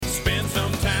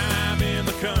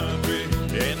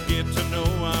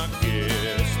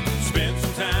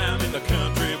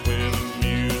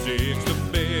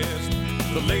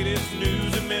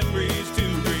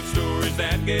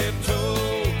been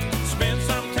told. Spend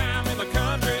some time in the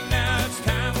country, now it's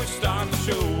time we start the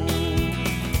show.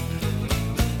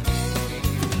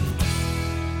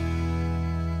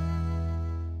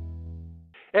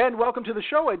 And welcome to the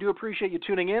show. I do appreciate you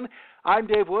tuning in. I'm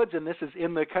Dave Woods, and this is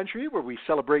In the Country, where we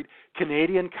celebrate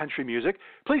Canadian country music.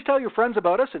 Please tell your friends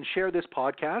about us and share this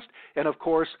podcast. And, of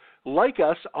course, like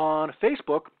us on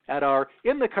Facebook at our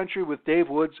In the Country with Dave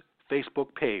Woods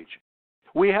Facebook page.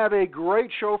 We have a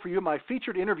great show for you. My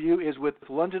featured interview is with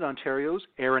London, Ontario's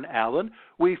Aaron Allen.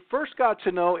 We first got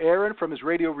to know Aaron from his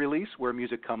radio release, Where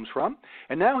Music Comes From,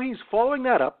 and now he's following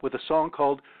that up with a song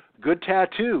called Good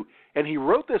Tattoo. And he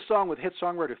wrote this song with hit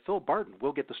songwriter Phil Barton.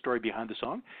 We'll get the story behind the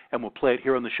song, and we'll play it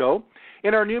here on the show.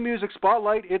 In our new music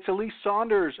spotlight, it's Elyse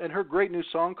Saunders and her great new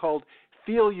song called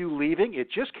Feel You Leaving.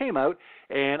 It just came out,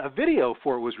 and a video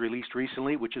for it was released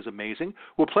recently, which is amazing.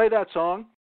 We'll play that song.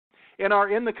 In our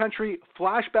In the Country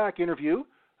Flashback Interview,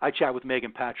 I chat with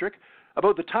Meghan Patrick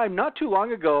about the time not too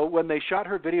long ago when they shot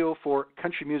her video for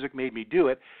Country Music Made Me Do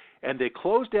It, and they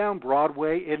closed down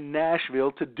Broadway in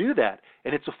Nashville to do that.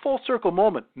 And it's a full circle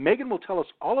moment. Meghan will tell us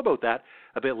all about that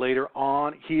a bit later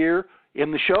on here in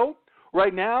the show.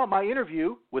 Right now, my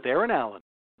interview with Aaron Allen.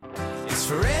 It's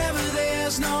forever,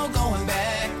 there's no going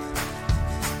back.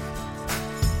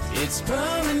 It's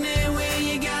permanent when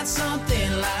you got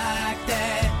something like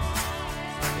that.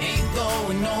 Ain't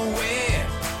going nowhere,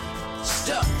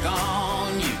 stuck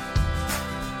on you.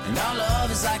 And our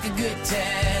love is like a good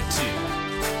tattoo.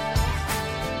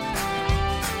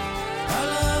 Our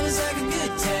love is like a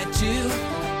good tattoo.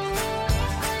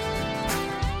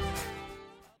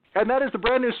 And that is the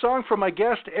brand new song from my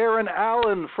guest, Aaron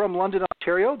Allen from London,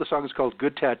 Ontario. The song is called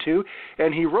Good Tattoo,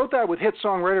 and he wrote that with hit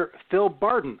songwriter Phil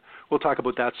Barton. We'll talk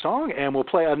about that song, and we'll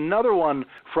play another one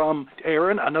from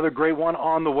Aaron, another great one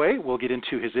on the way. We'll get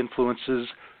into his influences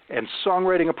and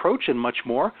songwriting approach and much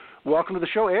more. Welcome to the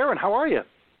show, Aaron. How are you?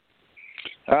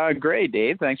 Great,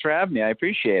 Dave. Thanks for having me. I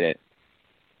appreciate it.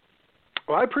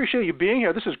 Well, I appreciate you being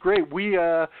here. This is great. We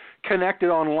connected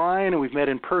online, and we've met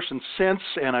in person since,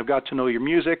 and I've got to know your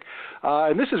music.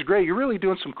 And this is great. You're really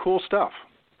doing some cool stuff.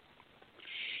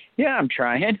 Yeah, I'm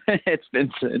trying. It's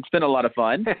been a lot of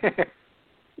fun.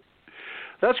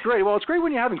 That's great. Well, it's great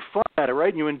when you're having fun at it,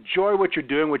 right? And you enjoy what you're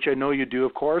doing, which I know you do,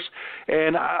 of course.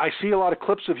 And I see a lot of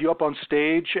clips of you up on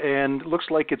stage, and it looks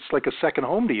like it's like a second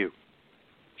home to you.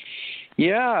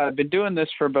 Yeah, I've been doing this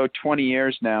for about 20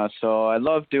 years now, so I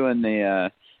love doing the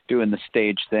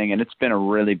stage thing, and it's been a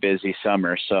really busy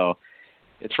summer, so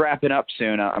it's wrapping up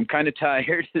soon. I'm kind of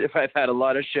tired if I've had a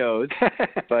lot of shows,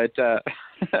 but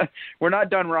we're not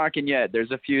done rocking yet.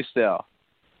 There's a few still.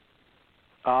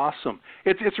 Awesome.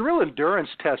 It's a real endurance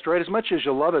test, right? As much as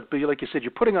you love it, but like you said,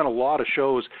 you're putting on a lot of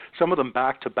shows, some of them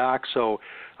back to back, so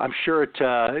I'm sure it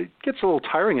gets a little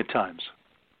tiring at times.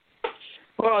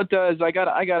 Well, it does. I got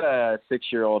a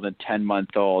 6-year-old and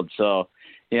 10-month-old, so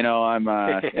I'm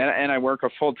and I work a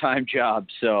full-time job,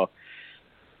 so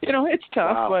it's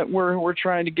tough. Wow. But we're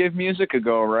trying to give music a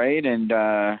go, right?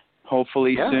 And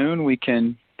hopefully soon we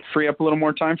can free up a little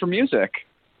more time for music.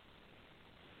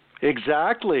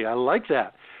 Exactly. I like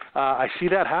that. I see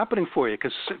that happening for you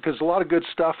because a lot of good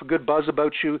stuff, a good buzz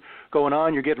about you going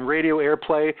on. You're getting radio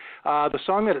airplay. The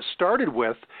song that it started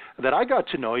with, that I got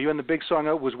to know you, and the big song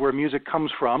out was Where Music Comes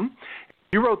From.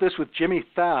 You wrote this with Jimmy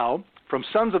Thau from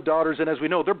Sons of Daughters, and as we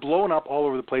know, they're blowing up all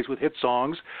over the place with hit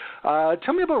songs.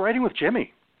 Tell me about writing with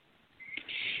Jimmy.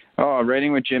 Oh,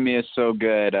 writing with Jimmy is so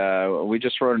good. We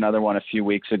just wrote another one a few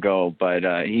weeks ago, but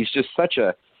he's just such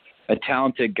a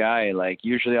talented guy. Like,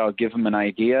 usually I'll give him an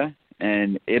idea,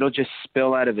 and it'll just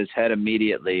spill out of his head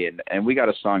immediately, and we got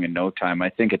a song in no time.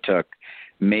 I think it took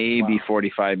maybe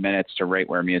 45 minutes to write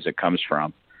Where Music Comes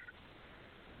From.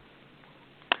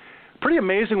 Pretty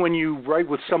amazing when you write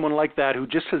with someone like that who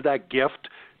just has that gift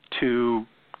to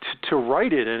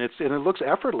write it, and it looks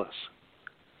effortless.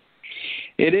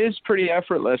 It is pretty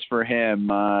effortless for him.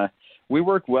 We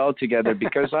work well together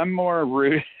because I'm more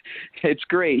rude. It's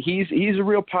great. He's a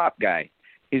real pop guy.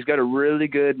 He's got a really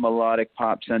good melodic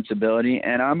pop sensibility,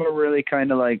 and I'm a really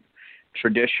kind of like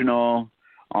traditional,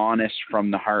 honest,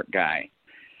 from the heart guy.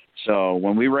 So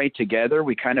when we write together,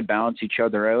 we kind of balance each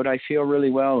other out, I feel,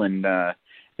 really well, and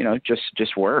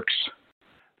just works.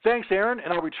 Thanks, Aaron,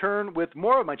 and I'll return with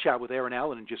more of my chat with Aaron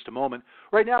Allen in just a moment.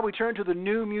 Right now, we turn to the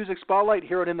new music spotlight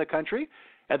here at In the Country.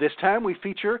 At this time, we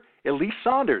feature Elyse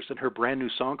Saunders and her brand new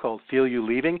song called Feel You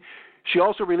Leaving. She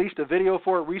also released a video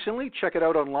for it recently. Check it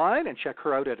out online and check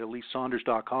her out at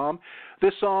ElyseSaunders.com.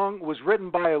 This song was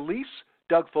written by Elyse,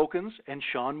 Doug Folkens, and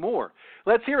Sean Moore.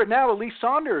 Let's hear it now, Elyse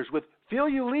Saunders with Feel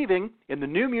You Leaving in the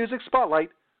new music spotlight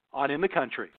on In the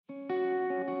Country.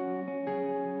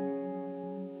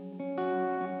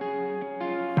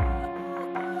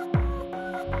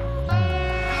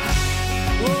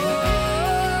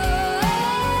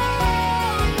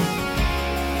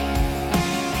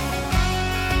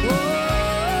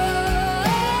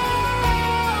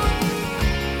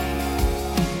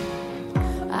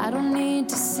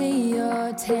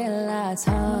 lights,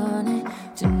 honey,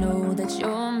 to know that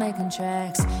you're making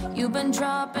tracks. You've been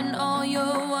dropping all your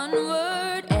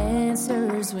one-word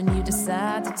answers when you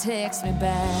decide to text me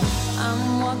back.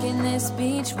 I'm walking this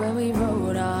beach where we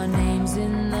wrote our names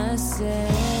in the sand.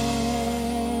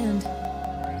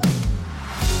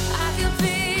 I can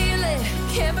feel it,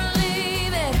 can't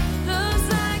believe it. Looks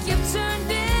like you've turned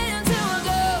into a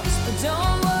ghost, but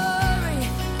don't worry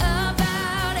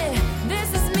about it.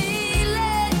 This is me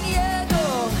letting you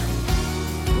go.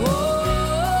 Whoa,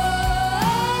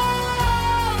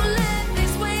 let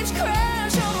these waves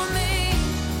crash over me.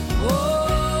 Whoa,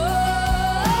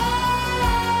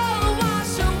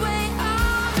 wash away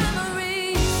all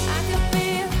memories. I can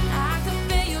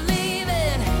feel you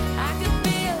leaving. I can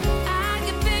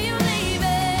feel you leaving.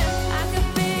 I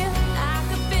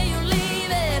can feel you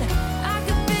leaving. I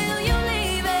can feel you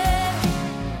leaving.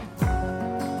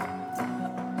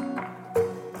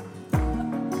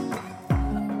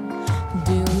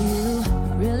 Do you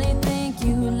really think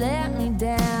you let me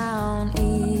down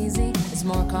easy? It's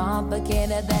more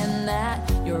complicated than that.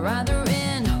 You're either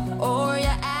in or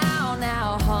you're out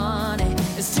now, honey.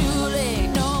 It's too late,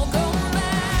 no going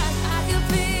back. I can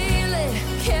feel it,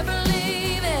 can't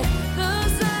believe it.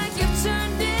 Looks like you've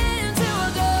turned into a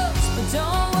ghost, but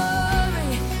don't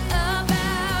worry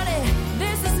about it.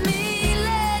 This is me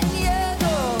letting you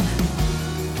go.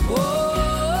 Whoa,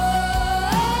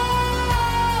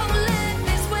 let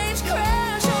these waves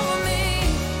crash over me.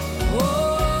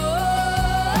 Whoa,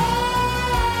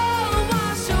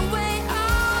 wash away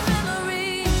all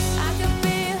memories. I can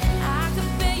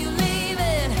feel you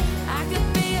leaving. I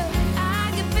can feel you leaving.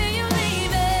 I can feel you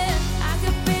leaving.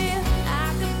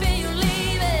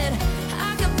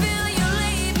 I can feel you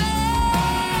leaving.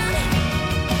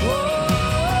 Whoa,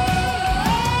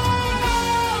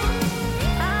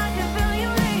 I can feel you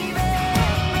leaving.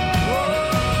 Whoa,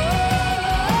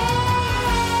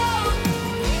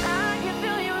 I can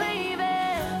feel you leaving.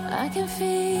 I can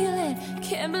feel it,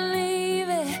 can't believe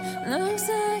it. Looks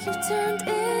like you've turned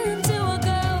into a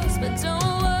ghost, but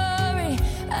don't worry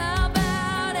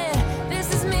about it. This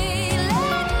is me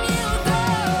letting you go.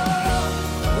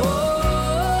 Whoa,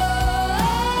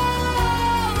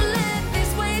 let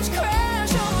these waves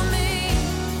crash over me.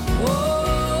 Whoa,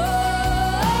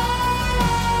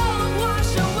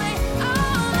 wash away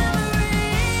all memories.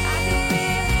 I can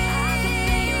feel you leaving. I can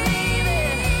feel you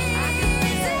leaving. I can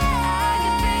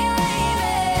feel you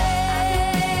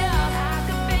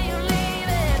leaving.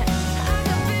 I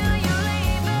can feel you leaving.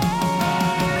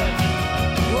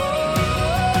 Whoa,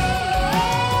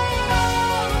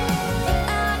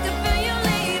 I can feel you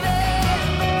leaving.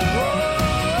 Whoa,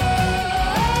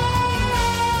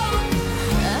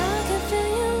 I can feel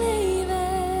you leaving.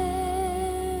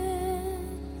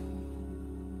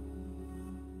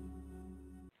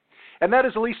 And that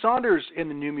is Elyse Saunders in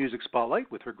the New Music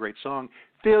Spotlight with her great song,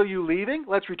 Feel You Leaving.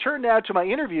 Let's return now to my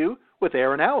interview with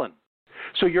Aaron Allen.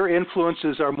 So your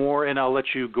influences are more, and I'll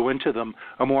let you go into them,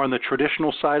 are more on the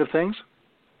traditional side of things?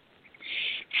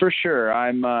 For sure.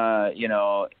 I'm,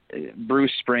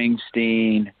 Bruce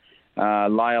Springsteen,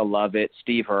 Lyle Lovett,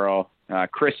 Steve Earle,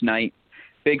 Chris Knight,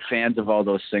 big fans of all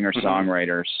those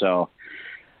singer-songwriters. So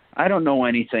I don't know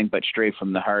anything but straight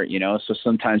from the heart, So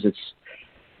sometimes it's,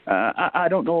 I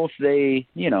don't know if they,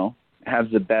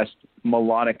 have the best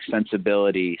melodic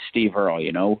sensibility, Steve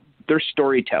Earle, They're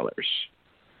storytellers.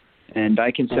 And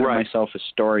I consider myself a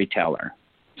storyteller.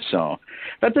 So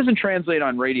that doesn't translate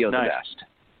on radio the best.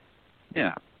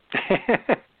 Yeah.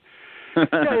 Yeah,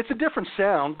 it's a different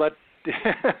sound, but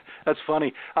that's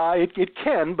funny. It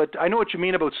can, but I know what you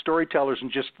mean about storytellers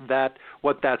and just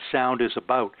what that sound is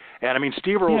about. And I mean,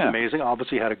 Steve Earle's amazing.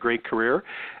 Obviously, had a great career,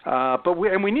 but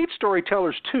we need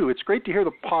storytellers too. It's great to hear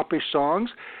the popish songs,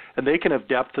 and they can have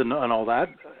depth and all that.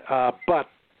 But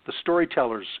the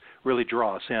storytellers really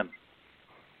draw us in.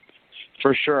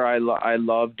 For sure. I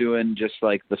love doing just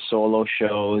like the solo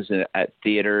shows at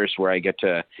theaters where I get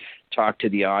to talk to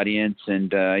the audience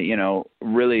and,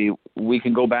 really we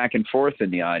can go back and forth in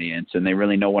the audience and they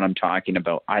really know what I'm talking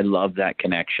about. I love that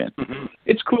connection. Mm-hmm.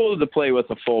 It's cool to play with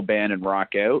a full band and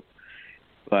rock out,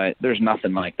 but there's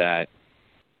nothing like that.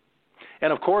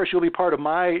 And, of course, you'll be part of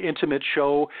my intimate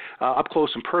show, Up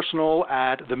Close and Personal,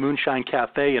 at the Moonshine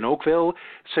Cafe in Oakville.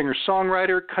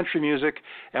 Singer-songwriter, country music,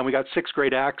 and we got 6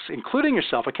 great acts, including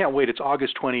yourself. I can't wait. It's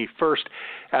August 21st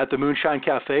at the Moonshine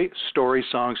Cafe, stories,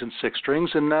 songs, and 6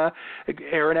 strings. And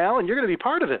Aaron Allen, you're going to be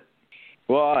part of it.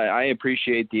 Well, I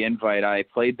appreciate the invite. I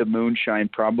played the Moonshine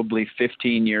probably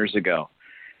 15 years ago.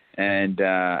 And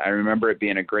I remember it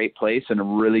being a great place and a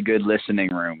really good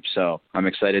listening room. So I'm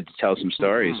excited to tell some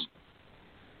stories. Mm-hmm.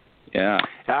 Yeah.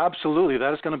 Absolutely.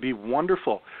 That is going to be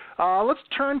wonderful. Let's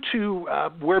turn to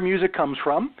Where Music Comes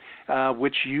From,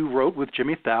 which you wrote with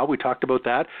Jimmy Thau. We talked about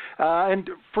that. And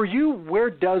for you, where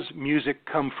does music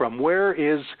come from? Where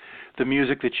is the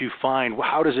music that you find?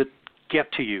 How does it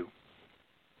get to you,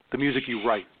 the music you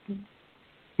write?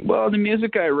 Well, the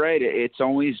music I write, it's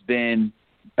always been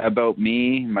about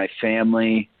me, my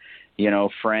family,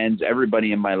 friends,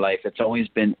 everybody in my life. It's always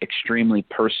been extremely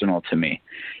personal to me.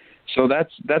 So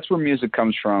that's where music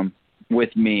comes from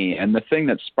with me. And the thing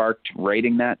that sparked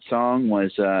writing that song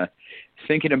was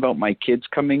thinking about my kids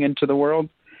coming into the world.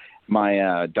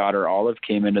 My daughter Olive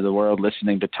came into the world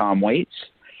listening to Tom Waits,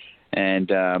 and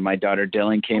my daughter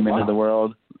Dylan came into the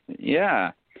world.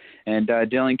 Yeah. And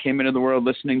Dylan came into the world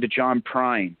listening to John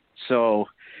Prine. So,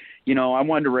 I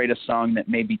wanted to write a song that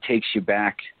maybe takes you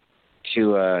back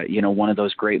to, one of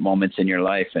those great moments in your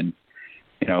life. And,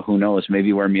 who knows,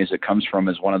 maybe Where Music Comes From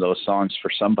is one of those songs for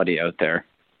somebody out there.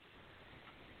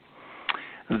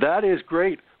 That is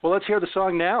great. Well, let's hear the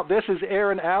song now. This is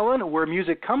Aaron Allen, Where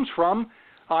Music Comes From,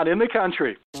 on In the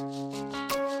Country.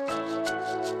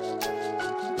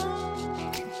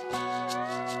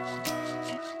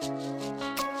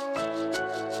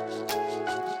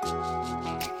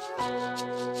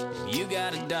 You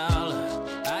got $1,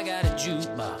 I got a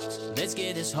jukebox. Let's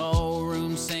get this whole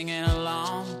room singing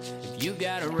along. If you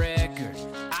got a record,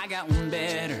 I got one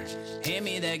better. Hand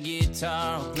me that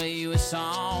guitar, I'll play you a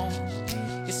song.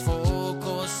 It's 4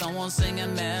 chords, someone sing a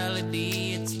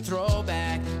melody. It's a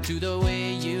throwback to the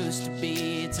way it used to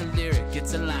be. It's a lyric,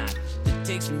 it's a line that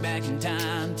takes me back in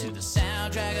time to the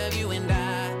soundtrack of you and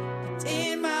I. It's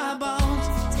in my bones,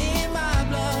 it's in my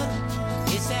blood.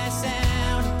 It's that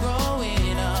sound of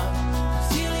growing up.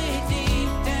 Feel it deep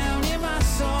down in my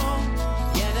soul.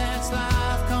 Yeah, that's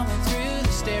life coming through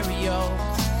the stereo.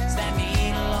 It's that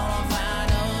needle on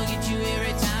vinyl, get you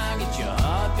every time, get your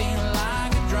heart beating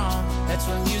like a drum. That's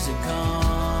where music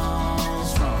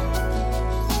comes from.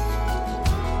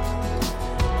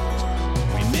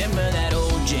 Remember that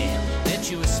old jam that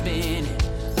you were spinning?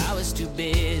 I was too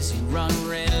busy running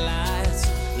red lights.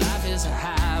 Life is a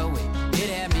highway, it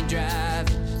had me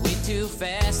driving way too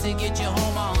fast to get you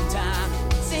home on time.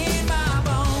 It's in my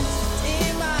bones, it's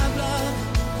in my blood.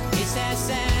 It's that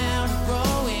sound of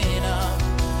growing up.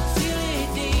 Feel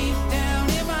it deep down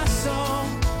in my soul.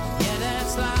 Yeah,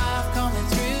 that's life coming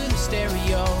through the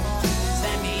stereo. It's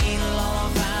that needle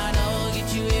on vinyl,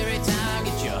 get you every time,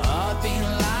 get your heart beating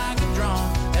like a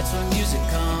drum. That's where music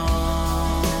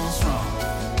comes from.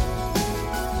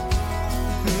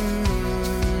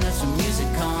 That's where music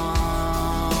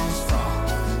comes from.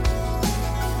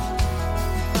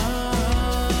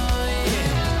 Oh,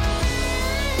 yeah.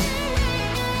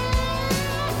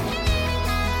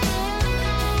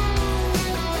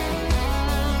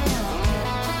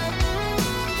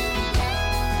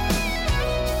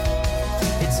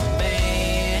 It's a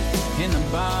band in the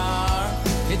bar,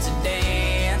 it's a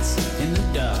dance in the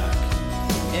dark.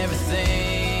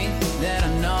 Everything that I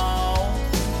know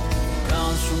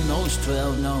comes from those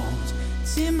 12 notes.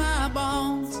 It's in my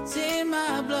bones, it's in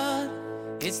my blood.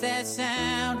 It's that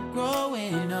sound of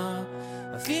growing up.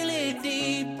 I feel it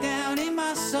deep down in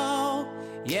my soul.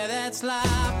 Yeah, that's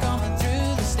life coming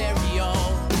through the stereo.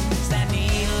 It's that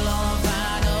needle on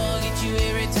vinyl, get you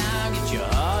every time, get your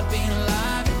heart beating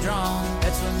like a drum.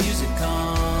 That's where music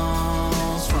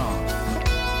comes from.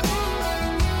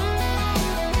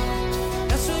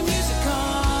 That's where music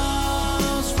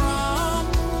comes from.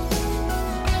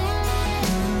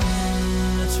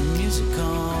 That's where music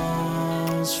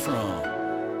comes from.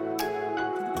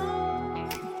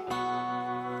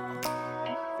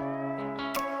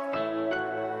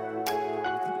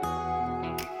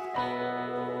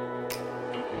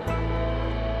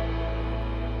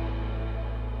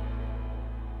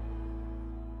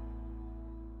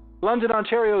 London,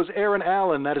 Ontario's Aaron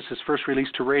Allen. That is his first release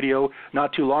to radio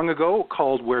not too long ago,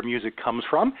 called Where Music Comes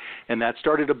From, and that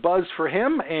started a buzz for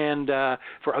him and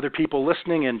for other people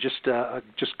listening, and just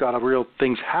got a real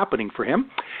things happening for him.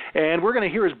 And we're going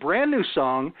to hear his brand new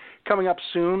song coming up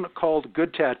soon called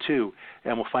Good Tattoo,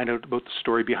 and we'll find out about the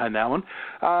story behind that one.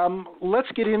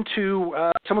 Let's get into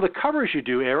some of the covers you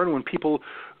do, Aaron. When people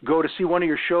go to see one of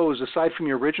your shows, aside from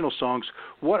your original songs,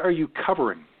 what are you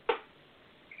covering?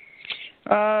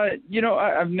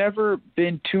 I've never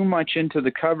been too much into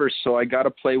the covers, so I got to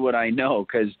play what I know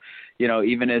because,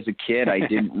 even as a kid, I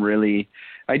didn't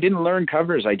learn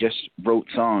covers. I just wrote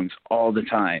songs all the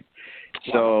time.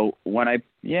 So when I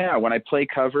play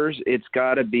covers, it's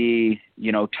got to be,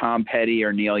 Tom Petty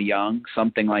or Neil Young,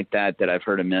 something like that I've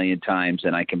heard a million times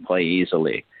and I can play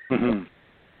easily. Mm-hmm.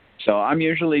 So I'm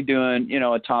usually doing,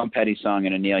 a Tom Petty song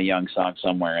and a Neil Young song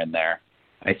somewhere in there.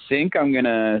 I think I'm going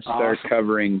to start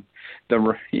covering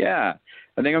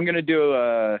I think I'm going to do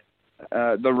the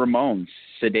Ramones,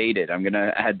 Sedated. I'm going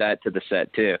to add that to the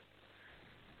set too.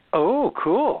 Oh,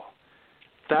 cool.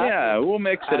 We'll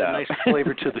mix it up. A nice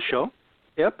flavor to the show.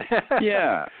 Yep.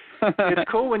 Yeah. It's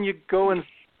cool when you go and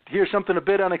hear something a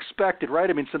bit unexpected, right?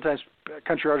 I mean, sometimes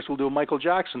country artists will do a Michael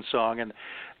Jackson song and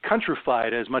countrify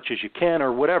it as much as you can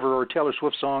or whatever, or a Taylor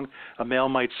Swift song, a male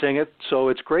might sing it. So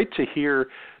it's great to hear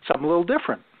something a little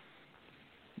different.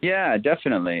 Yeah,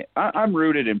 definitely. I'm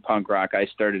rooted in punk rock. I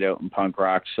started out in punk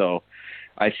rock, so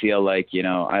I feel like,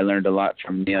 I learned a lot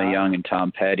from Neil Young and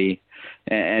Tom Petty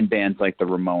and bands like the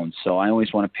Ramones. So I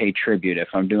always want to pay tribute. If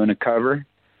I'm doing a cover,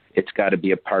 it's got to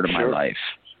be a part of my life.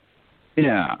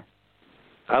 Yeah.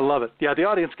 I love it. Yeah, the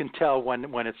audience can tell when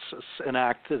it's an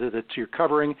act that you're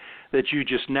covering that you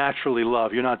just naturally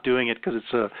love. You're not doing it because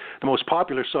it's the most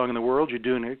popular song in the world. You're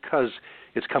doing it because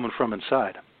it's coming from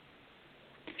inside.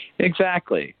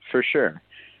 Exactly, for sure.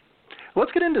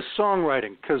 Let's get into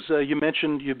songwriting because you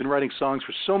mentioned you've been writing songs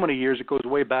for so many years. It goes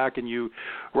way back, and you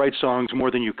write songs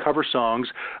more than you cover songs.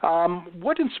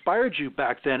 What inspired you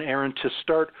back then, Aaron, to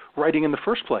start writing in the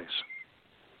first place?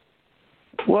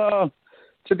 Well,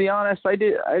 to be honest, I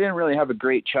didn't really have a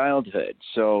great childhood,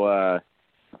 so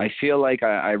I feel like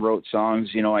I wrote songs.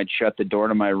 I'd shut the door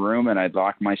to my room and I'd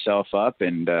lock myself up,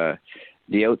 and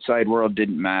the outside world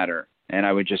didn't matter. And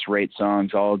I would just write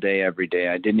songs all day, every day.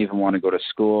 I didn't even want to go to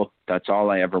school. That's all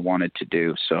I ever wanted to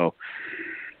do. So,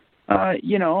 a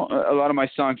lot of my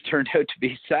songs turned out to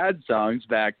be sad songs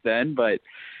back then, but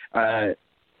I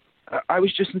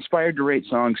was just inspired to write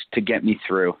songs to get me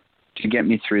through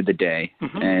the day.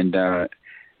 Mm-hmm. And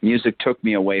music took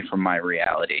me away from my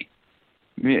reality.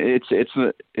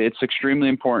 It's extremely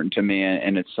important to me,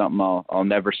 and it's something I'll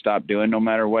never stop doing, no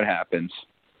matter what happens.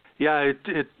 Yeah,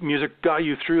 music got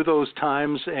you through those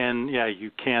times, and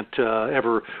you can't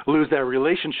ever lose that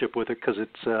relationship with it because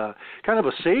it's kind of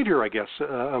a savior, I guess,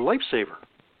 a lifesaver.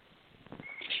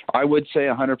 I would say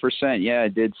 100%. Yeah,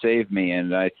 it did save me,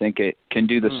 and I think it can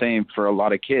do the same for a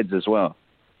lot of kids as well.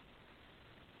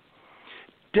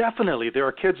 Definitely. There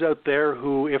are kids out there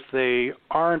who, if they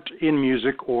aren't in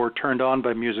music or turned on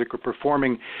by music or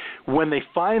performing, when they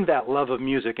find that love of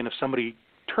music, and if somebody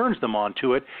turns them on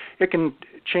to it, it can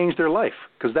change their life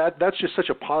because that's just such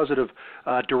a positive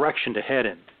direction to head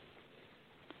in.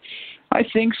 I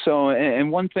think so.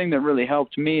 And one thing that really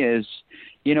helped me is,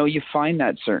 you find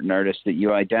that certain artist that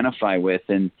you identify with,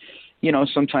 and,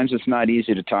 sometimes it's not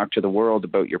easy to talk to the world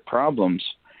about your problems,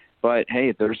 but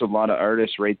hey, there's a lot of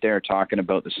artists right there talking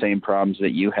about the same problems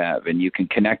that you have, and you can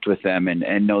connect with them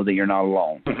and know that you're not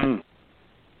alone.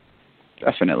 Mm-hmm.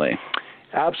 Definitely.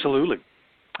 Absolutely.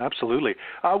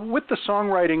 With the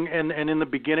songwriting and in the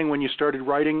beginning when you started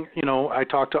writing, I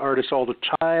talk to artists all the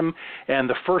time, and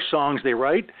the first songs they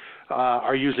write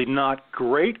are usually not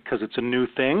great because it's a new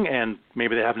thing and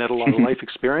maybe they haven't had a lot of life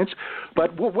experience.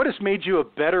 But what has made you a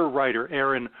better writer,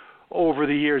 Aaron, over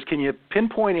the years? Can you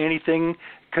pinpoint anything?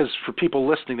 Because for people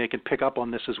listening, they can pick up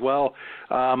on this as well.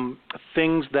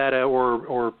 Things that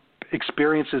or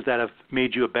experiences that have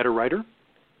made you a better writer?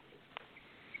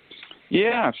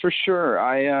 Yeah, for sure.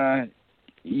 I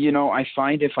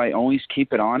find if I always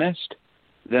keep it honest,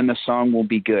 then the song will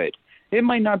be good. It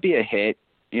might not be a hit,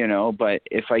 but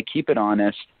if I keep it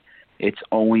honest, it's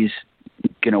always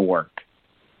going to work.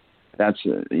 That's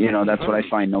what I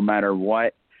find no matter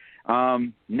what.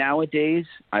 Nowadays,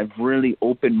 I've really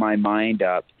opened my mind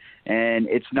up, and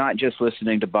it's not just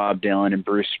listening to Bob Dylan and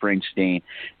Bruce Springsteen.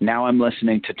 Now I'm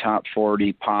listening to top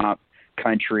 40 pop,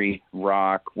 country,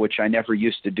 rock, which I never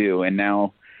used to do, and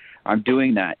now I'm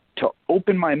doing that to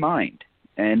open my mind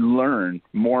and learn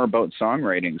more about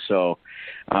songwriting. So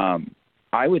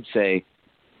I would say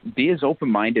be as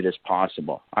open-minded as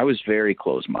possible. I was very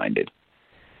closed-minded.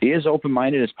 Be as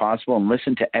open-minded as possible and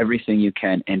listen to everything you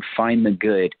can and find the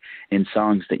good in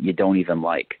songs that you don't even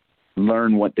like.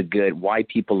 Learn why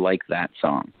people like that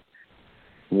song.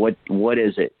 What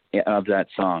is it of that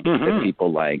song that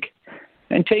people like?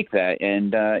 And take that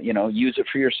and, use it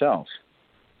for yourself.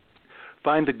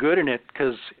 Find the good in it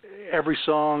because every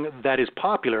song that is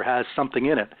popular has something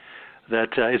in it that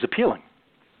is appealing.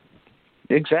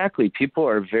 Exactly. People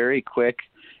are very quick,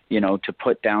 to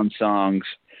put down songs,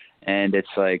 and it's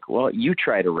like, well, you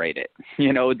try to write it.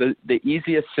 The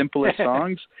easiest, simplest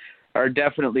songs are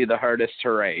definitely the hardest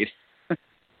to write.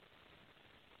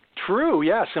 True,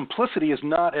 yeah. Simplicity is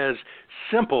not as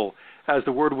simple as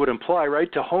the word would imply,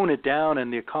 right? To hone it down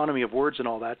and the economy of words and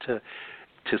all that, to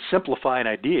simplify an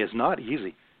idea is not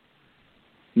easy.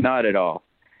 Not at all.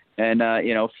 And,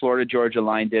 Florida Georgia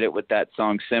Line did it with that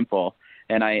song Simple.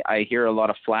 And I hear a lot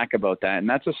of flack about that. And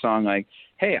that's a song like,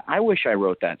 hey, I wish I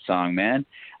wrote that song, man.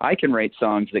 I can write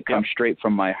songs that come straight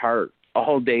from my heart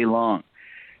all day long.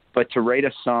 But to write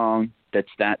a song that's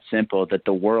that simple that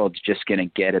the world's just going to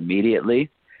get immediately,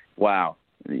 wow.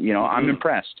 I'm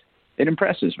impressed. It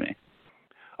impresses me.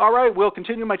 All right, we'll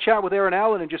continue my chat with Aaron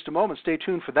Allen in just a moment. Stay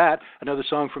tuned for that. Another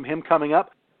song from him coming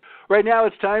up. Right now,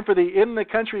 it's time for the In the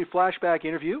Country Flashback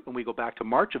Interview, and we go back to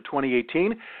March of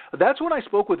 2018. That's when I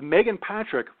spoke with Meghan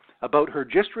Patrick about her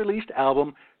just-released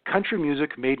album, Country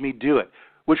Music Made Me Do It,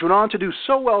 which went on to do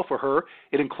so well for her.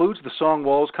 It includes the song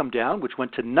Walls Come Down, which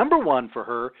went to #1 for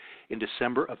her in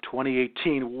December of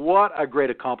 2018. What a great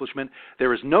accomplishment.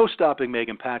 There is no stopping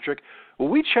Meghan Patrick. Well,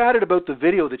 we chatted about the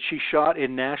video that she shot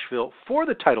in Nashville for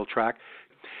the title track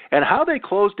and how they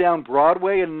closed down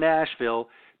Broadway in Nashville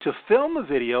to film the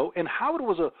video and how it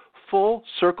was a full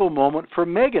circle moment for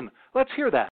Meghan. Let's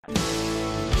hear that.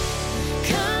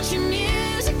 Country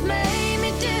music made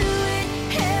me do it,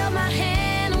 held my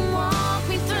hand and walked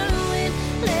me through it,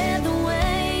 led the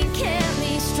way, kept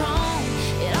me strong.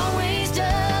 It always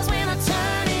does when I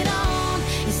turn it on.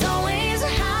 It's always a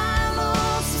high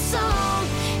emotion song,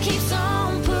 keeps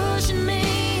on pushing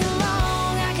me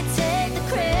along. I could take the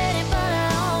credit, but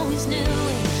I always knew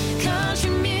it.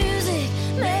 Country music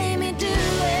made me do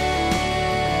it.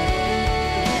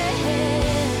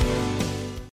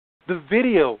 The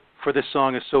video for this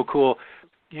song is so cool.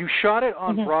 You shot it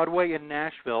on Broadway in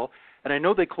Nashville, and I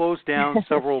know they closed down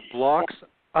several blocks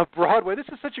of Broadway. This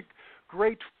is such a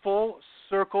great full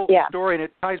circle story, and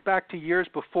it ties back to years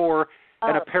before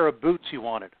and a pair of boots you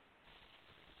wanted.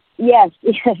 Yes,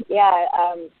 it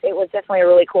was definitely a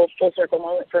really cool full circle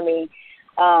moment for me.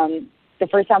 The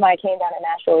first time I came down to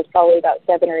Nashville was probably about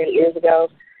 7 or 8 years ago.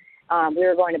 We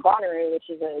were going to Bonnaroo, which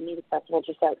is a music festival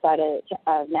just outside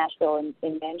of Nashville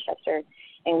in Manchester,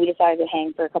 and we decided to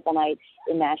hang for a couple nights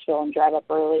in Nashville and drive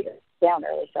down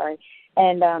early.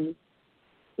 And I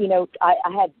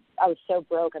was so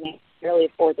broke. I mean, I couldn't really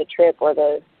afford the trip or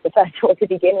the festival to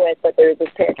begin with, but there was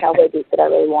this pair of cowboy boots that I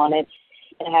really wanted,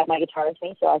 and I had my guitar with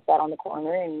me, so I sat on the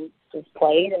corner and just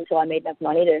played until I made enough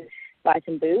money to buy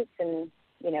some boots and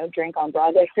drink on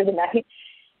Broadway for the night.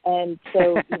 And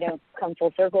so, come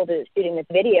full circle to shooting this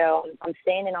video. I'm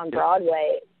standing on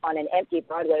Broadway, on an empty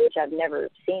Broadway, which I've never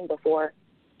seen before,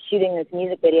 shooting this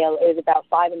music video. It was about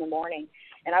 5 a.m,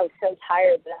 and I was so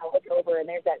tired that I looked over, and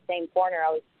there's that same corner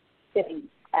I was sitting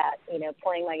at,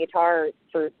 playing my guitar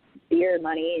for beer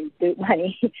money and boot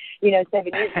money, 7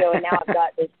 years ago. And now I've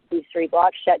got these 3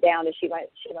 blocks shut down to shoot my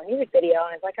music video.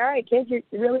 And it's like, all right, kids, you're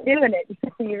really doing it.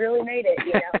 You really made it,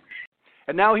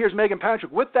 And now here's Meghan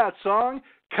Patrick with that song,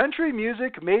 Country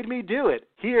Music Made Me Do It,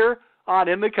 here on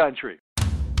In the Country.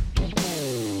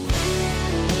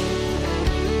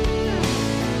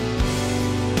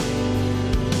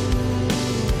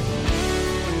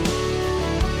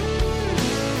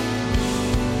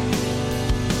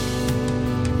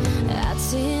 I'd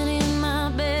sit in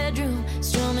my bedroom,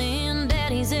 strumming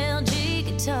Daddy's LG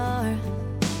guitar,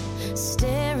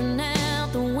 staring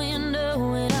out the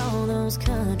window at all those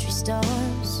country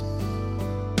stars.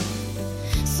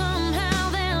 Somehow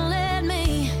that led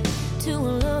me to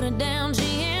a loaded down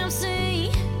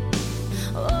GMC,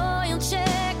 oil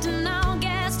checked and all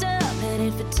gassed up,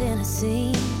 headed for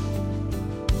Tennessee.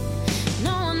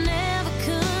 No, I never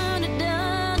could have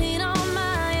done it on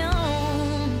my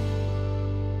own.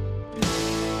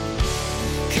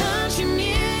 Country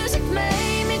music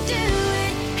made me do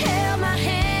it, held my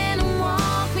hand and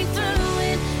walked me through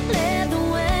it, led the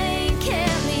way,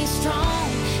 kept me strong.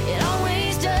 It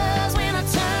always does when I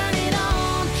turn it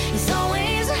on. It's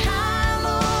always a high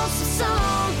emotion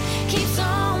song, keeps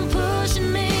on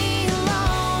pushing me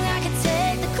along. I could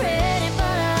take the credit, but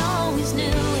I always knew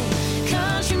it.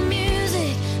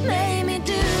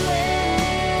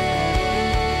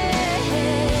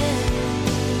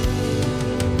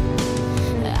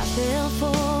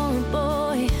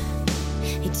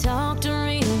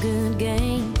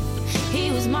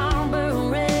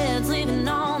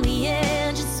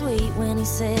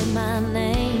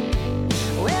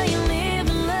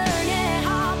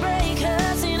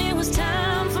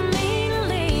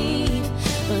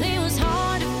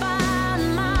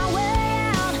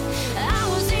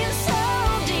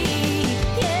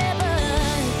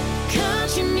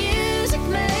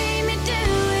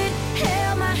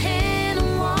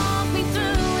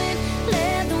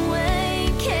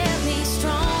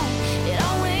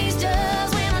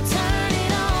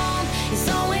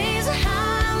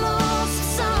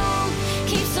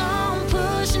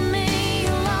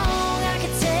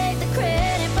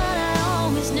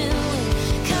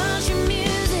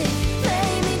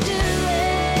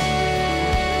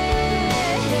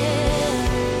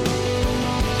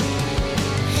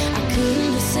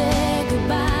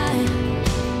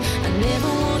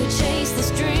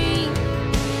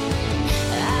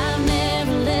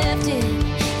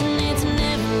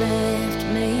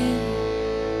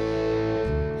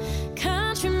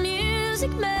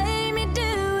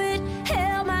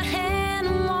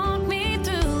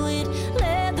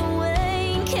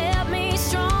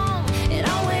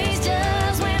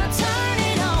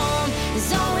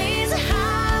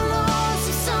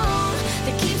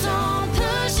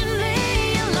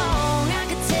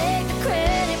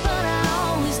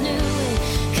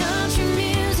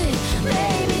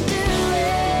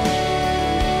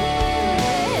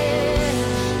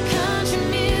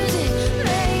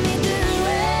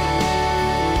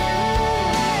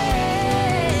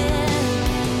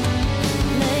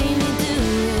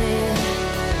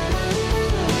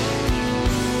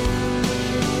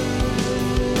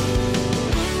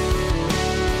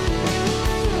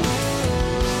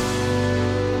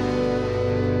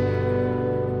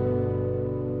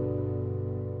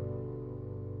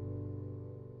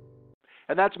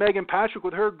 that's Meghan Patrick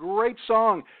with her great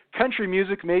song, Country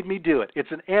Music Made Me Do It.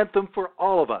 It's an anthem for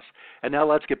all of us. And now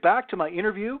let's get back to my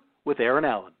interview with Aaron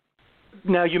Allen.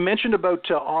 Now, you mentioned about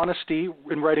honesty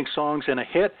in writing songs and a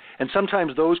hit, and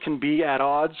sometimes those can be at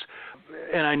odds.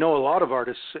 And I know a lot of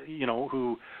artists,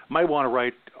 who might want to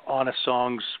write honest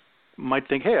songs might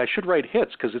think, hey, I should write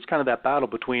hits, because it's kind of that battle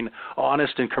between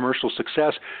honest and commercial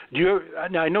success. Now,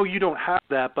 I know you don't have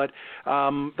that, but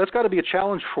that's got to be a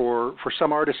challenge for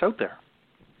some artists out there.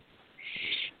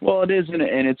 Well, it is,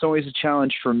 and it's always a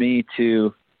challenge for me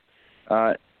to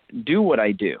do what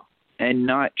I do and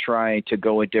not try to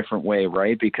go a different way,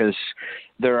 right? Because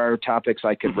there are topics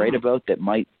I could write about that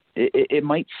might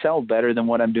sell better than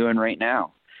what I'm doing right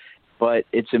now. But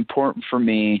it's important for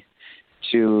me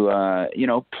to,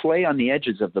 play on the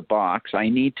edges of the box. I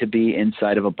need to be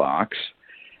inside of a box,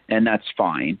 and that's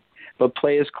fine. But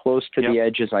play as close to the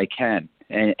edge as I can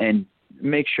and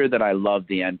make sure that I love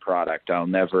the end product. I'll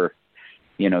never,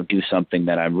 do something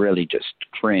that I really just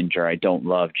cringe or I don't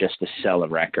love just to sell a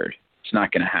record. It's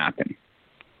not going to happen.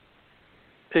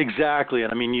 Exactly.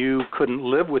 And I mean, you couldn't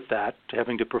live with that,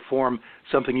 having to perform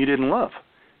something you didn't love.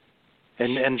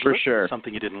 And for sure.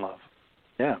 Something you didn't love.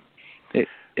 Yeah.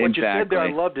 What you said there,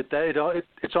 I loved it.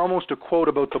 It's almost a quote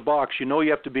about the box. You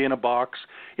have to be in a box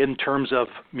in terms of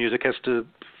music has to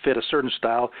fit a certain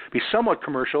style, be somewhat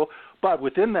commercial, but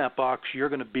within that box, you're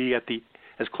going to be at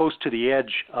as close to the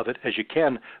edge of it as you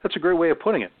can. That's a great way of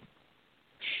putting it.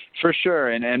 For sure,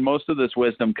 and most of this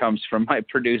wisdom comes from my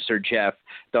producer, Jeff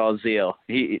Dalziel.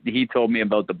 He told me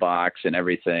about the box and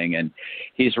everything, and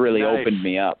he's really opened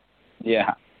me up.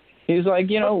 Yeah. He's like,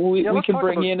 we can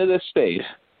bring you into this space.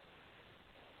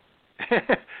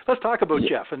 Let's talk about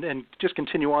Jeff and just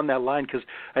continue on that line, because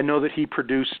I know that he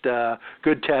produced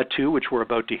Good Tattoo, which we're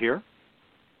about to hear.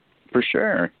 For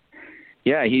sure.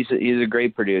 Yeah, he's a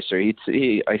great producer.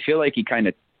 I feel like he kind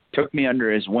of took me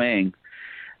under his wing.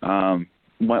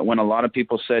 When a lot of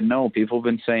people said no, people have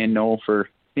been saying no for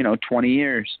 20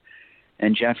 years.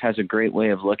 And Jeff has a great way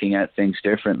of looking at things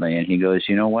differently. And he goes,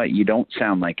 you know what? You don't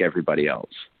sound like everybody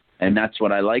else. And that's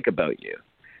what I like about you.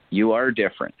 You are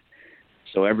different.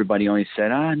 So everybody always said,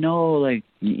 no, like,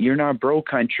 you're not bro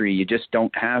country. You just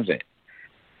don't have it.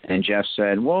 And Jeff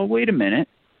said, well, wait a minute.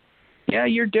 Yeah,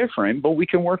 you're different, but we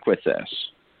can work with this.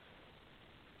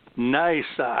 Nice.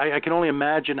 I can only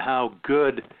imagine how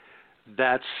good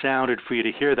that sounded for you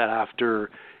to hear that after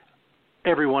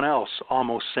everyone else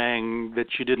almost saying that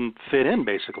you didn't fit in,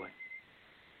 basically.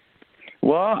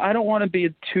 Well, I don't want to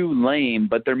be too lame,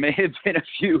 but there may have been a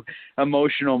few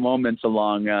emotional moments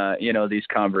along, these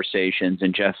conversations,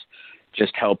 and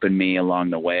just helping me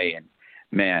along the way. And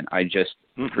man, I just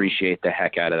appreciate the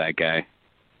heck out of that guy.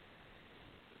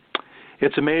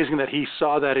 It's amazing that he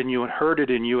saw that in you and heard it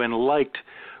in you and liked,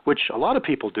 which a lot of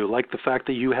people do, like the fact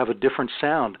that you have a different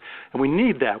sound. And we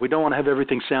need that. We don't want to have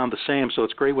everything sound the same. So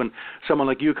it's great when someone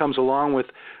like you comes along with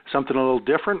something a little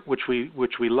different, which we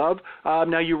love.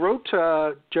 Now, you wrote,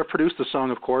 Jeff produced the song,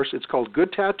 of course. It's called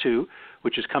Good Tattoo,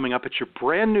 which is coming up. It's your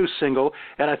brand new single,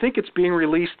 and I think it's being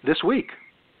released this week.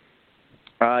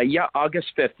 Yeah, August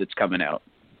 5th it's coming out.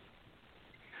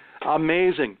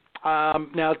 Amazing.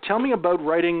 Now, tell me about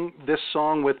writing this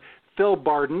song with Phil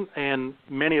Barden, and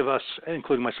many of us,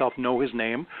 including myself, know his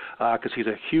name because he's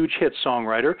a huge hit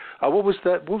songwriter. What was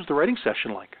the writing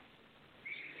session like?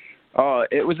 Oh,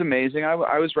 it was amazing. I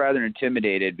was rather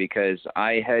intimidated because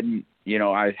I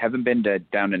haven't been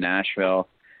down to Nashville.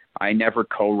 I never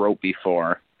co-wrote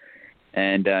before,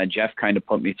 and Jeff kind of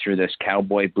put me through this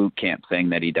cowboy boot camp thing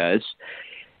that he does.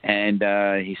 And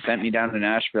he sent me down to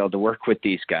Nashville to work with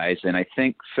these guys. And I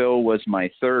think Phil was my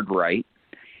third write.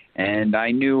 And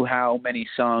I knew how many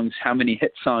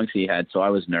hit songs he had, so I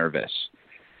was nervous.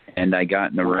 And I got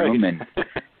in the room, and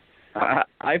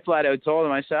I flat out told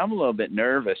him, I said, I'm a little bit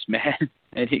nervous, man.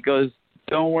 And he goes,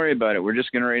 don't worry about it. We're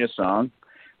just going to write a song.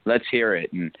 Let's hear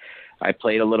it. And I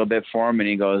played a little bit for him, and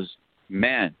he goes,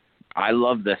 man, I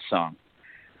love this song.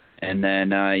 And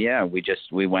then,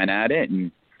 we went at it, and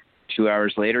 2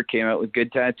 hours later came out with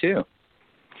Good Tattoo.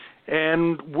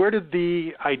 And where did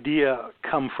the idea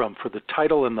come from for the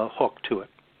title and the hook to it?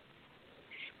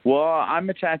 Well, I'm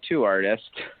a tattoo artist,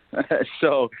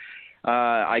 so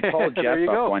I called Jeff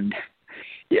up one day.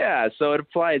 Yeah, so it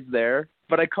applies there.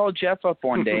 But I called Jeff up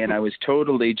one day, and I was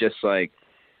totally just like,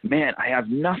 man, I have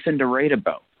nothing to write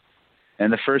about.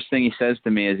 And the first thing he says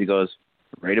to me is he goes,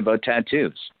 write about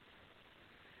tattoos.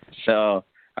 So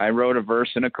I wrote a verse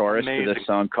and a chorus to this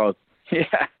song called,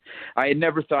 I had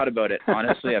never thought about it.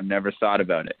 Honestly, I've never thought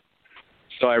about it.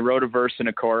 So I wrote a verse and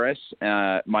a chorus.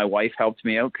 My wife helped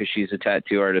me out because she's a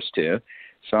tattoo artist too.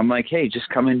 So I'm like, hey, just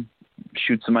come and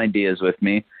shoot some ideas with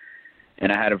me.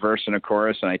 And I had a verse and a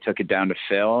chorus, and I took it down to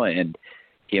Phil, and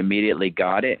he immediately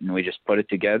got it, and we just put it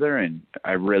together, and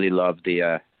I really love the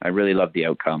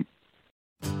outcome.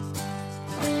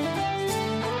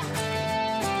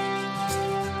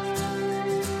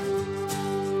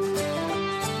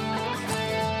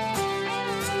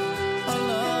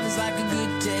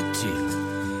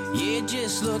 It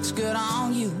just looks good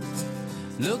on you.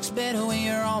 Looks better when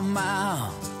you're on my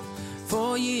own.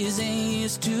 For years and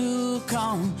years to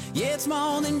come. Yeah, it's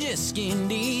more than just skin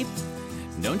deep.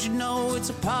 Don't you know it's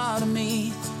a part of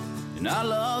me? And our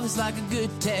love is like a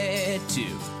good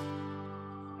tattoo.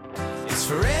 It's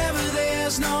forever,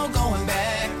 there's no going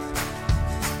back.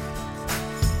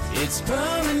 It's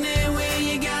permanent when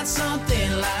you got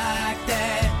something like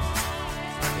that.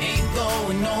 Ain't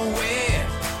going nowhere.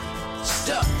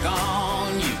 Stuck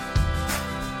on you.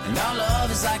 And our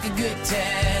love is like a good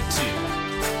tattoo.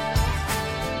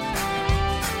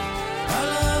 Our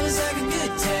love is like a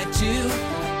good tattoo.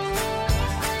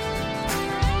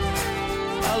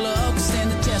 Our love will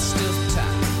stand the test of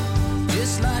time.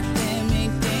 Just like them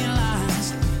ink thin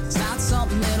lines. It's not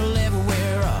something that'll ever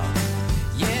wear off.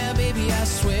 Yeah, baby, I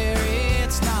swear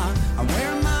it's not. I'm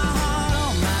wearing my heart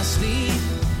on my sleeve.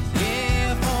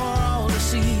 Yeah, for all to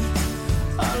see.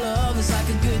 Our love is like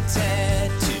a good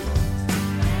tattoo.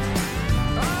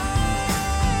 Oh,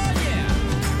 yeah.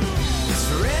 It's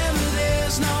forever,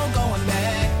 there's no going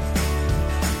back.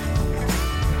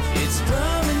 It's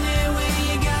permanent when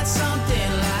you got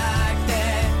something like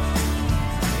that.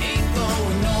 Ain't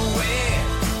going nowhere.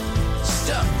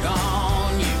 Stuck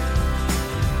on you.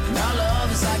 And our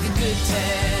love is like a good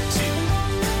tattoo.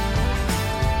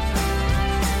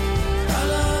 Our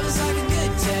love is like a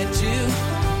good tattoo.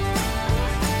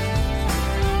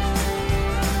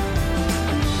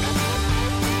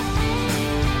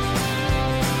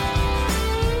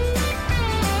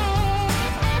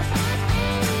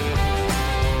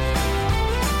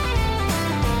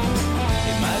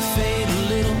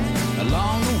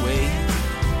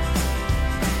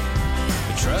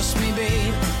 Trust me,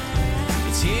 babe,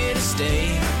 it's here to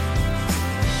stay.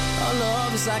 Our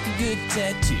love is like a good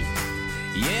tattoo.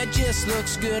 Yeah, it just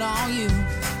looks good on you.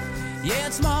 Yeah,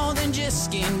 it's more than just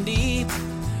skin deep.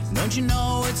 Don't you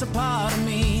know it's a part of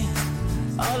me?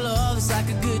 Our love is like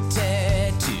a good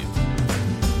tattoo.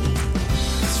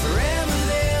 It's forever,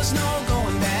 there's no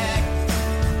going back.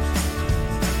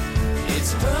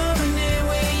 It's permanent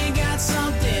when you got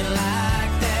something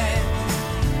like that.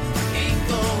 Ain't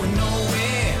going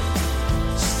nowhere.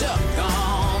 Stuck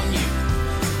on you.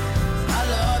 My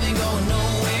love ain't going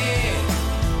nowhere.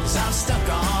 'Cause I'm stuck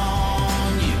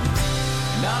on you.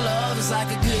 And our love is like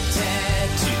a good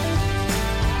tattoo.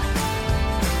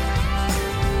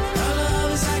 Our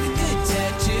love is like a good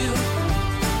tattoo.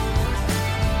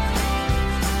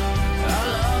 Our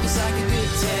love is like a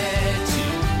good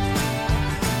tattoo.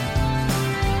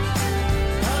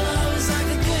 Our love is like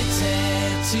a good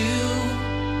tattoo.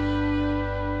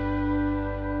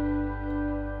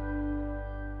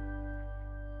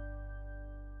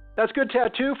 That's Good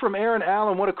Tattoo from Aaron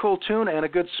Allen. What a cool tune and a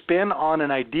good spin on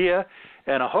an idea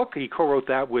and a hook. He co-wrote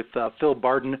that with Phil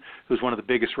Barden, who's one of the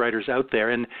biggest writers out there.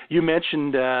 And you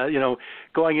mentioned,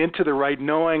 going into the write,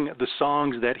 knowing the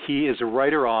songs that he is a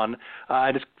writer on,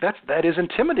 and that is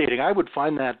intimidating. I would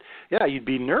find that, you'd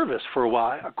be nervous for a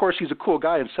while. Of course, he's a cool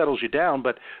guy and settles you down,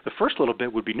 but the first little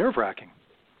bit would be nerve-wracking.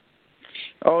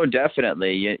 Oh,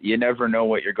 definitely. You never know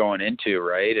what you're going into,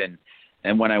 right?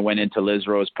 And when I went into Liz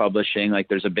Rose Publishing, like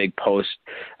there's a big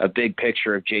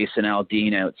picture of Jason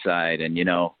Aldean outside, and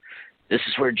this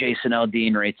is where Jason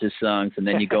Aldean writes his songs. And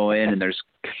then you go in and there's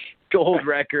gold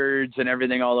records and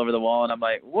everything all over the wall, and I'm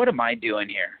like, what am I doing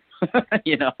here?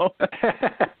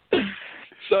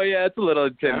 So yeah, it's a little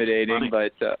intimidating,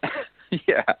 but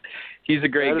yeah, he's a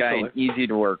great guy and easy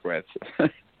to work with.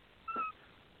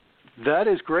 That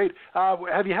is great.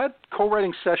 Have you had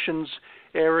co-writing sessions,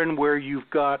 Aaron, where you've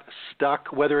got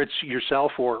stuck, whether it's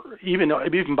yourself or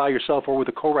even by yourself or with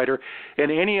a co-writer,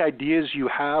 and any ideas you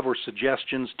have or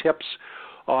suggestions, tips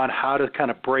on how to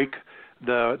kind of break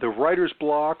the writer's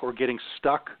block or getting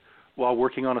stuck while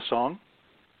working on a song?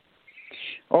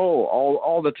 Oh,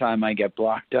 all the time I get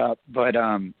blocked up, but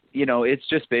it's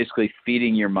just basically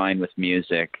feeding your mind with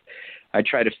music. I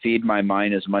try to feed my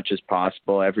mind as much as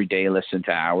possible every day, listen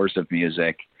to hours of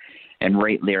music, and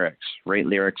write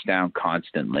lyrics down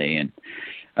constantly. And,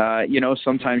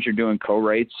 sometimes you're doing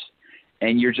co-writes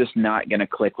and you're just not going to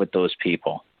click with those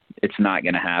people. It's not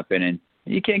going to happen. And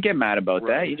you can't get mad about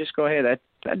that. You just go, hey, that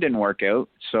didn't work out.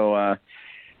 So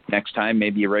next time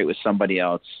maybe you write with somebody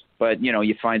else. But,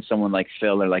 you find someone like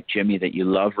Phil or like Jimmy that you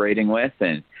love writing with,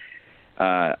 and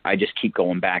I just keep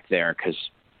going back there because,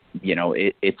 you know,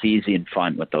 it's easy and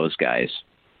fun with those guys.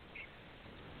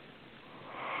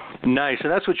 Nice,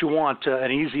 and that's what you want,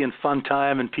 an easy and fun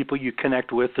time and people you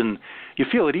connect with and you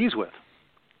feel at ease with.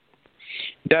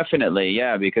 Definitely,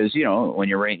 yeah, because, you know, when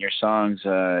you're writing your songs,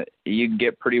 you can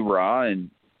get pretty raw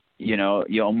and, you know,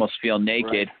 you almost feel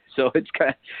naked. Right. So it's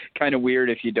kind of weird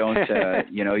if you don't,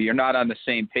 you know, you're not on the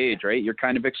same page, right? You're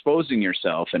kind of exposing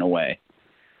yourself in a way.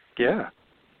 Yeah,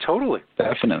 totally.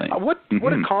 Definitely.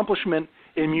 What accomplishment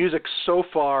in music so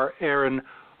far, Aaron,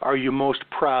 are you most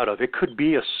proud of? It could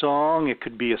be a song, it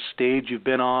could be a stage you've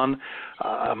been on,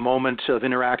 a moment of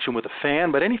interaction with a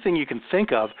fan, but anything you can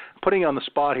think of. Putting you on the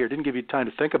spot here, didn't give you time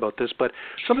to think about this, but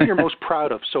something you're most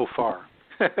proud of so far.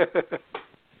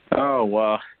 Oh,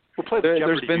 well. We'll play the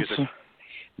Jeopardy music.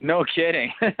 No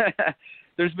kidding.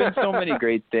 There's been so many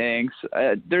great things.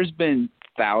 There's been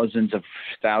thousands of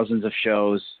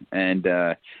shows, and,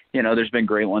 you know, there's been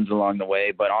great ones along the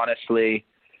way, but honestly,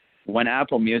 when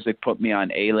Apple Music put me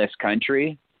on A-List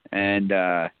Country and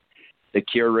the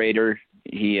curator,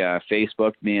 he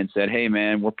Facebooked me and said, hey,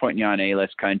 man, we're putting you on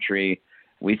A-List Country.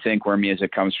 We think Where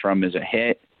Music Comes From is a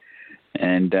hit.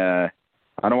 And I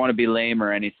don't want to be lame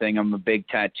or anything. I'm a big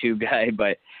tattoo guy,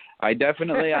 but I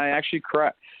actually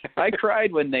cried. I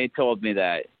cried when they told me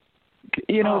that,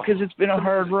 you know, because it's been a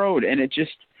hard road. And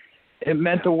it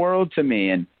meant the world to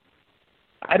me. And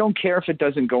I don't care if it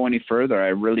doesn't go any further. I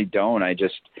really don't.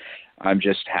 I'm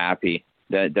just happy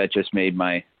that just made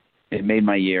my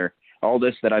year. All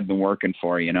this that I've been working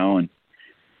for, you know, and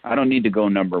I don't need to go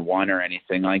number one or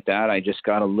anything like that. I just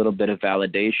got a little bit of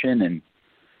validation and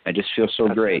I just feel so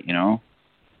great, you know?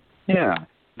 Yeah.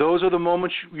 Those are the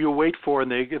moments you wait for, and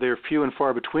they're few and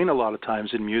far between a lot of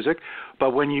times in music.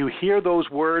 But when you hear those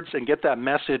words and get that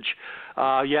message,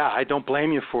 I don't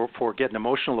blame you for getting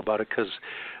emotional about it, because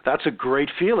that's a great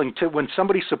feeling when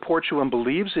somebody supports you and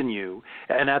believes in you,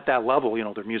 and at that level, you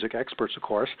know, they're music experts, of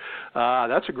course.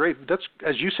 That's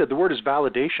as you said, the word is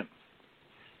validation.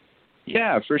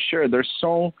 Yeah, for sure. There's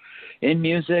so in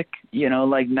music, you know,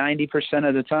 like 90%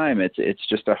 of the time, it's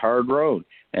just a hard road,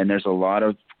 and there's a lot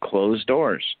of closed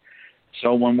doors.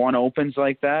 So when one opens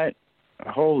like that,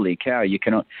 holy cow, you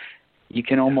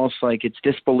can almost, like, it's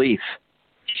disbelief.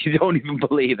 You don't even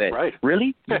believe it. Right.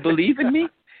 Really? You believe in me?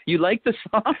 You like the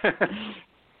song?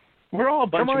 We're all a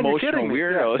bunch of emotional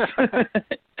weirdos. Yeah.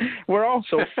 We're all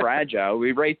so fragile.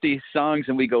 We write these songs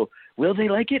and we go, will they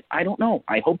like it? I don't know.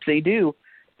 I hope they do.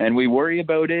 And we worry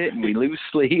about it and we lose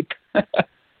sleep.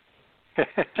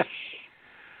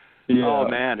 Yeah. Oh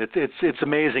man, it's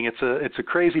amazing. It's a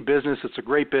crazy business. It's a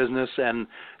great business, and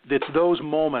it's those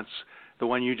moments, the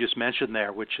one you just mentioned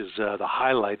there, which is the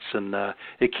highlights, and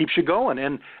it keeps you going.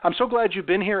 And I'm so glad you've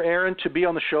been here, Aaron, to be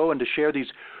on the show and to share these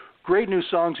great new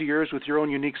songs of yours with your own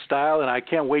unique style. And I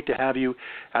can't wait to have you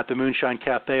at the Moonshine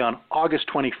Cafe on August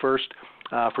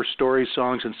 21st for Stories,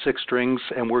 Songs, and Six Strings.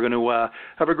 And we're going to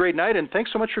have a great night. And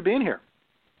thanks so much for being here.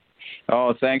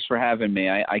 Oh, thanks for having me.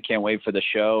 I can't wait for the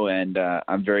show, and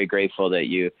I'm very grateful that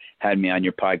you had me on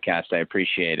your podcast. I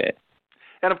appreciate it.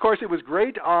 And, of course, it was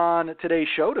great on today's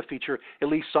show to feature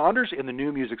Elyse Saunders in the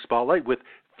New Music Spotlight with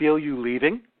Feel You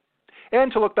Leaving,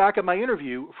 and to look back at my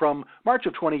interview from March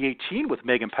of 2018 with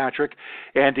Meghan Patrick,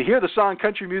 and to hear the song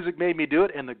Country Music Made Me Do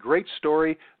It and the great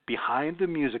story behind the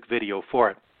music video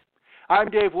for it. I'm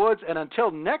Dave Woods, and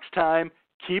until next time,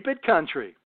 keep it country.